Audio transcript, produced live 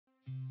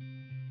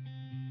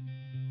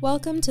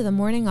Welcome to the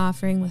Morning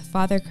Offering with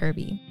Father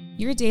Kirby,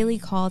 your daily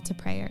call to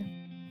prayer.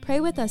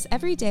 Pray with us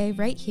every day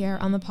right here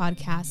on the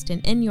podcast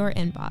and in your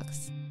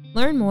inbox.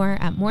 Learn more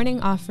at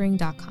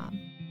morningoffering.com.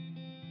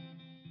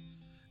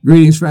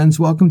 Greetings, friends.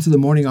 Welcome to the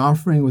Morning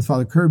Offering with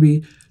Father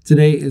Kirby.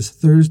 Today is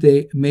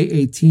Thursday, May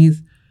 18th,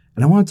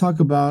 and I want to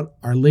talk about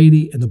Our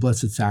Lady and the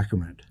Blessed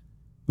Sacrament.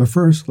 But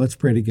first, let's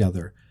pray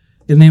together.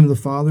 In the name of the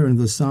Father, and of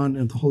the Son,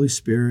 and of the Holy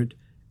Spirit,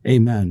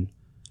 amen.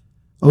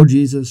 O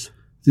Jesus,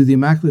 through the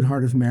Immaculate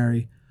Heart of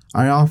Mary,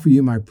 I offer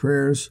you my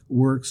prayers,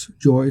 works,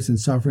 joys, and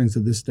sufferings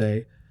of this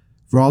day,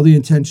 for all the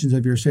intentions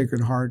of your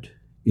Sacred Heart,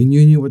 in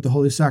union with the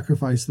holy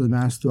sacrifice of the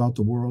Mass throughout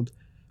the world,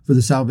 for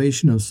the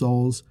salvation of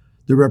souls,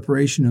 the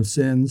reparation of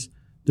sins,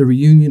 the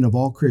reunion of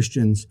all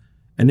Christians,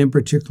 and in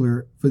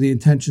particular, for the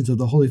intentions of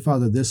the Holy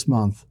Father this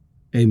month.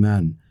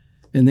 Amen.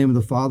 In the name of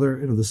the Father,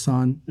 and of the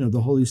Son, and of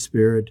the Holy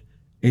Spirit.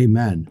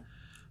 Amen.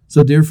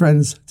 So, dear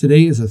friends,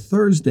 today is a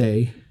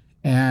Thursday,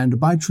 and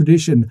by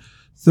tradition,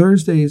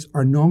 Thursdays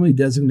are normally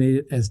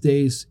designated as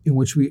days in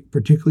which we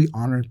particularly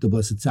honor the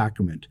Blessed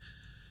Sacrament.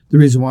 The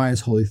reason why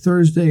is Holy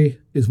Thursday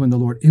is when the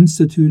Lord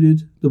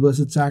instituted the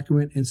Blessed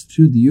Sacrament,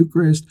 instituted the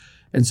Eucharist,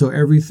 and so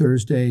every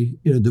Thursday,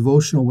 in a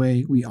devotional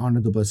way, we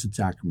honor the Blessed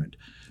Sacrament.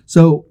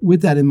 So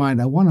with that in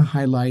mind, I want to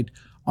highlight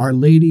Our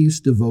Lady's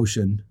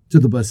devotion to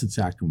the Blessed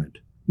Sacrament.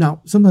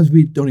 Now, sometimes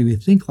we don't even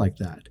think like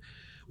that.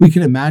 We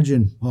can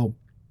imagine, well,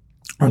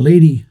 Our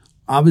Lady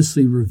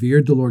obviously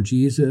revered the Lord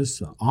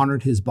Jesus,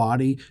 honored his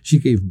body. She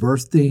gave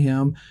birth to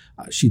him.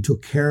 She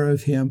took care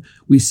of him.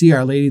 We see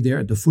Our Lady there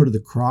at the foot of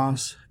the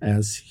cross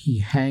as he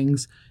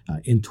hangs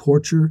in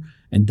torture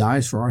and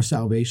dies for our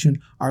salvation.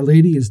 Our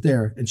Lady is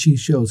there, and she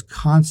shows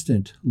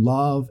constant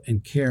love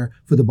and care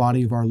for the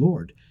body of our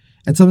Lord.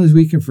 And sometimes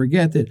we can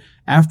forget that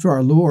after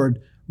our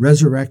Lord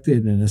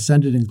resurrected and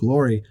ascended in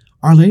glory,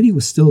 Our Lady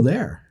was still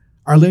there.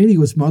 Our Lady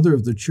was Mother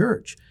of the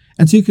Church.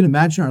 And so you can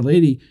imagine Our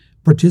Lady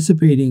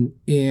participating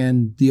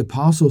in the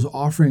apostles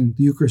offering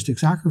the Eucharistic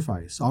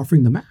sacrifice,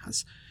 offering the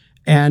Mass.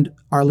 And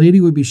Our Lady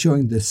would be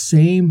showing the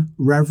same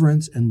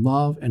reverence and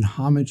love and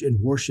homage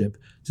and worship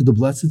to the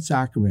Blessed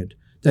Sacrament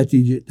that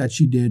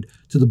she did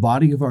to the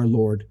body of our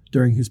Lord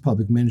during his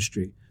public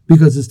ministry,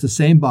 because it's the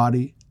same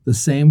body, the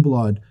same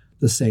blood,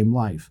 the same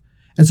life.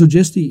 And so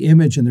just the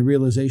image and the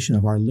realization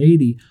of Our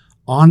Lady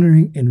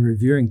honoring and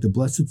revering the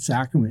Blessed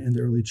Sacrament in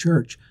the early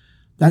church,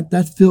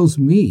 that fills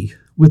me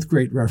with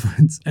great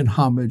reverence and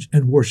homage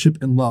and worship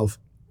and love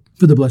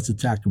for the Blessed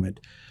Sacrament,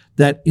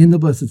 that in the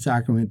Blessed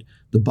Sacrament,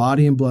 the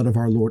body and blood of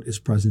our Lord is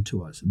present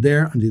to us.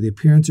 There, under the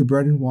appearance of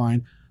bread and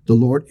wine, the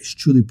Lord is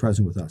truly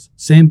present with us.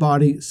 Same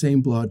body,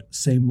 same blood,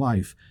 same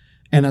life.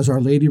 And as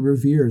Our Lady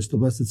reveres the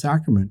Blessed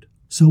Sacrament,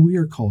 so we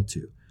are called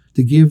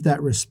to give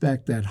that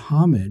respect, that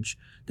homage,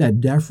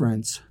 that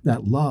deference,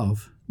 that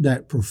love,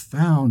 that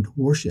profound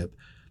worship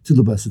to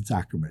the Blessed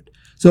Sacrament.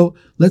 So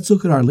let's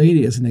look at Our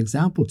Lady as an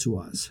example to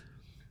us.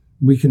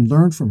 We can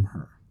learn from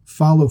her,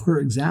 follow her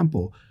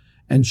example,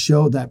 and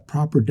show that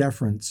proper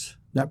deference,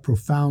 that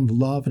profound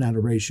love and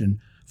adoration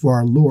for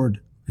our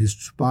Lord,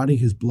 his body,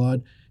 his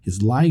blood,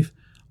 his life,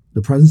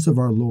 the presence of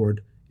our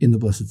Lord in the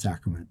Blessed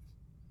Sacrament.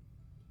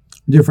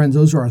 Dear friends,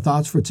 those are our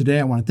thoughts for today.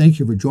 I want to thank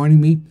you for joining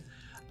me.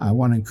 I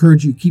want to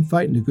encourage you, keep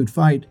fighting a good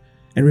fight.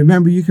 And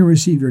remember, you can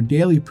receive your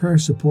daily prayer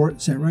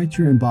support sent right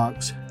to your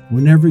inbox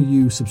whenever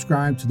you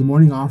subscribe to the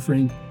Morning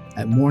Offering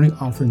at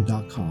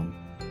morningoffering.com.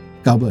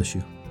 God bless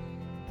you.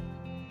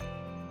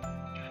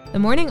 The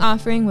Morning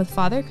Offering with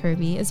Father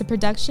Kirby is a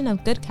production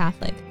of Good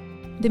Catholic,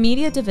 the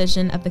media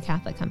division of the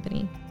Catholic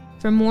Company.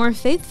 For more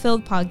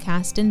faith-filled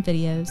podcasts and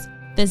videos,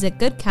 visit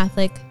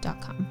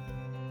goodcatholic.com.